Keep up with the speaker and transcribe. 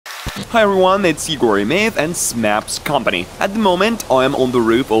Hi everyone, it's Igor Imeev and Smapse Company. At the moment, I am on the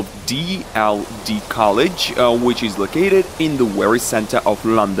roof of DLD College, which is located in the very center of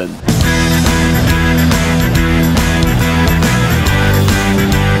London.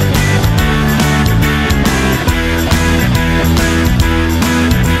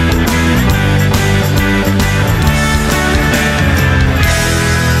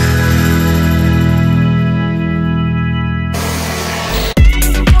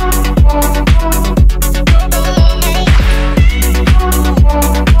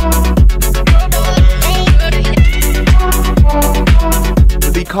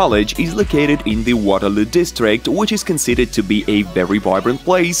 The college is located in the Waterloo District, which is considered to be a very vibrant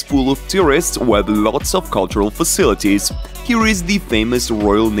place full of tourists with lots of cultural facilities. Here is the famous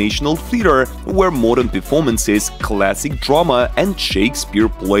Royal National Theatre, where modern performances, classic drama and Shakespeare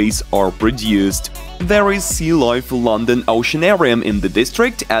plays are produced. There is Sea Life London Oceanarium in the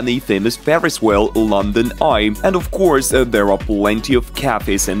district and a famous Ferris wheel, London Eye. And of course, there are plenty of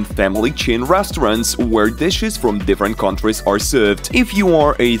cafes and family chain restaurants where dishes from different countries are served. If you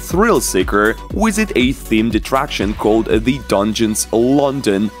are a thrill seeker, visit a themed attraction called the Dungeons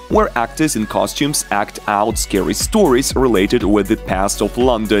London, where actors in costumes act out scary stories related with the past of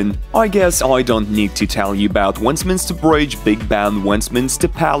London. I guess I don't need to tell you about Westminster Bridge, Big Ben, Westminster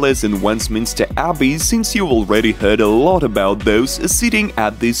Palace and Westminster Abbey, since you've already heard a lot about those sitting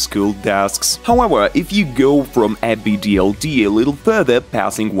at the school desks. However, if you go from Abbey DLD a little further,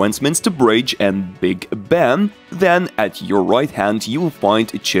 passing Westminster Bridge and Big Ben, then at your right hand you will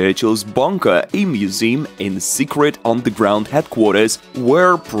find Churchill's Bunker, a museum in secret underground headquarters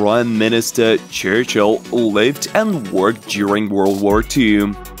where Prime Minister Churchill lived and worked during World War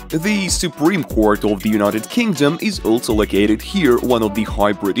II. The Supreme Court of the United Kingdom is also located here, one of the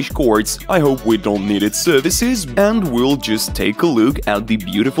High British Courts. I hope we don't need its services, and we'll just take a look at the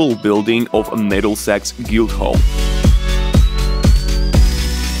beautiful building of Middlesex Guildhall.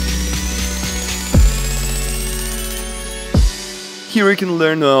 Here you can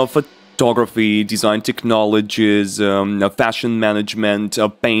learn photography, design technologies, fashion management,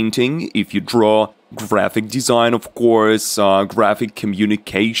 painting if you draw, graphic design, of course, graphic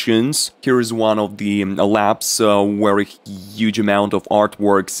communications. Here is one of the labs where a huge amount of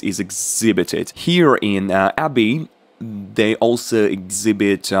artworks is exhibited. Here in Abbey, they also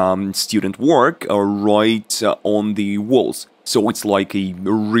exhibit student work right on the walls. So it's like a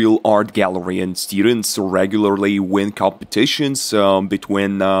real art gallery, and students regularly win competitions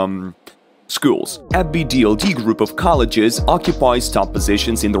between schools. Abbey DLD group of colleges occupies top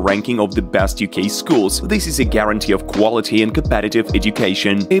positions in the ranking of the best UK schools. This is a guarantee of quality and competitive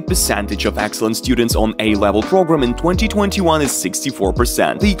education. A percentage of excellent students on A-level program in 2021 is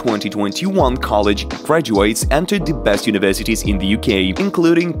 64%. The 2021 college graduates entered the best universities in the UK,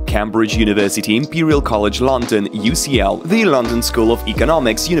 including Cambridge University, Imperial College London, UCL, the London School of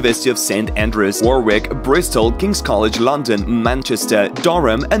Economics, University of St Andrews, Warwick, Bristol, King's College London, Manchester,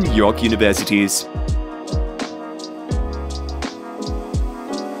 Durham and York Universities.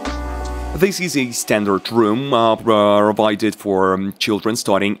 This is a standard room provided for children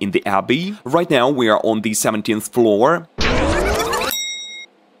studying in the Abbey. Right now we are on the 17th floor.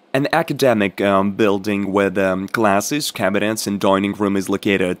 An academic building with classes, cabinets and dining room is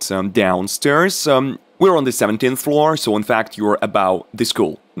located downstairs. We're on the 17th floor, so in fact you're above the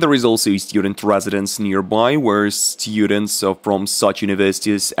school. There is also a student residence nearby where students from such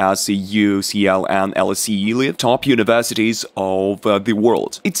universities as UCL and LSE live, top universities of the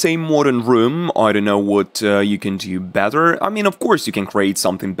world. It's a modern room. I don't know what you can do better. I mean, of course you can create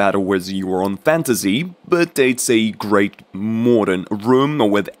something better with your own fantasy, but it's a great modern room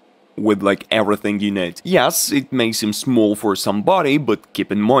with like everything you need. Yes, it may seem small for somebody, but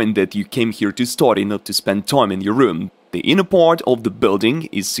keep in mind that you came here to study, not to spend time in your room. The inner part of the building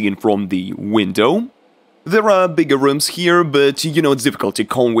is seen from the window. There are bigger rooms here, but you know it's difficult to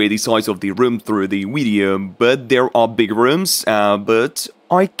convey the size of the room through the video. But there are big rooms, but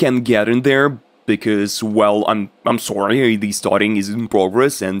I can get in there because, well, I'm sorry, the studying is in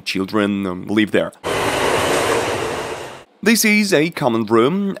progress and children live there. This is a common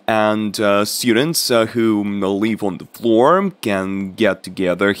room, and students who live on the floor can get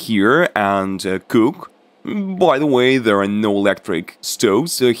together here and cook. By the way, there are no electric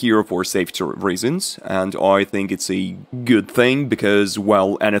stoves here for safety reasons, and I think it's a good thing because,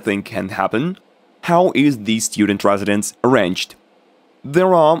 well, anything can happen. How is the student residence arranged?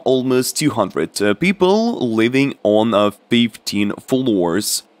 There are almost 200 people living on 15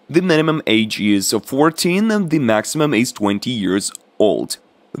 floors. The minimum age is 14 and the maximum is 20 years old.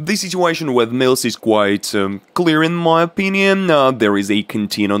 The situation with meals is quite clear in my opinion. There is a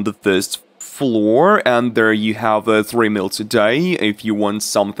canteen on the first floor, and there you have 3 meals a day. If you want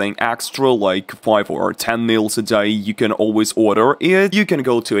something extra, like 5 or 10 meals a day, you can always order it. You can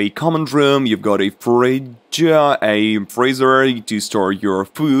go to a common room, you've got a fridge, a freezer to store your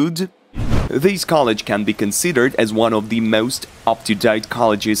food. This college can be considered as one of the most up-to-date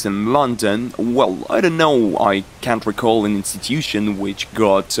colleges in London. Well, I don't know, I can't recall an institution which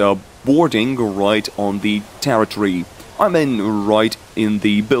got boarding right on the territory. I mean, right in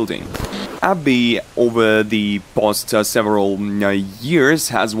the building. Abbey, over the past several years,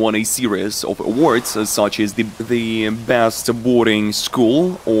 has won a series of awards such as the Best Boarding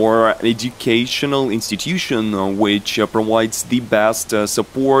School or Educational Institution, which provides the best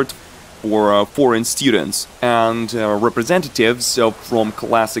support for foreign students, and representatives from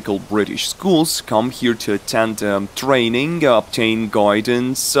classical British schools come here to attend training, obtain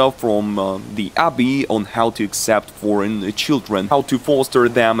guidance from the Abbey on how to accept foreign children, how to foster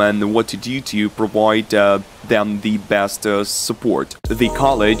them, and what to do to provide them the best support. The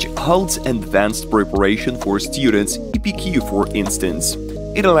college holds advanced preparation for students, EPQ for instance.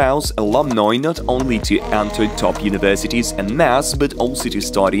 It allows alumni not only to enter top universities en masse, but also to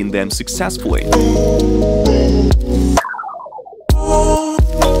study in them successfully.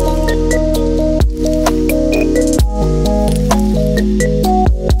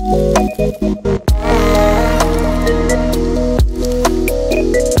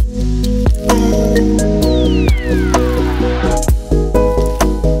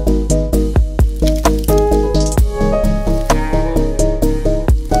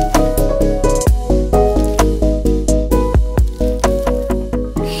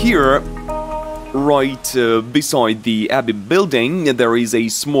 Here, right beside the Abbey building, there is a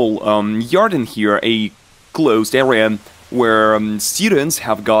small garden here, a closed area where students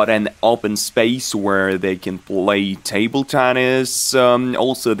have got an open space where they can play table tennis.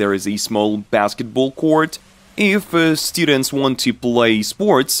 Also, there is a small basketball court. If students want to play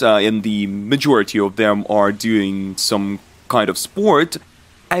sports, and the majority of them are doing some kind of sport,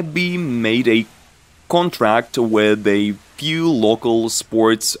 Abbey made a contract with a few local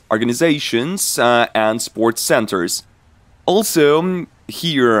sports organizations and sports centers. Also,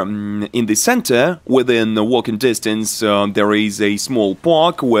 here in the center, within walking distance, there is a small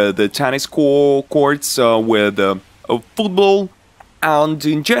park with tennis courts, with football, and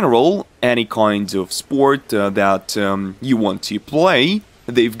in general, any kind of sport that you want to play,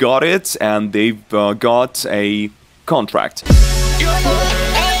 they've got it, and they've got a contract.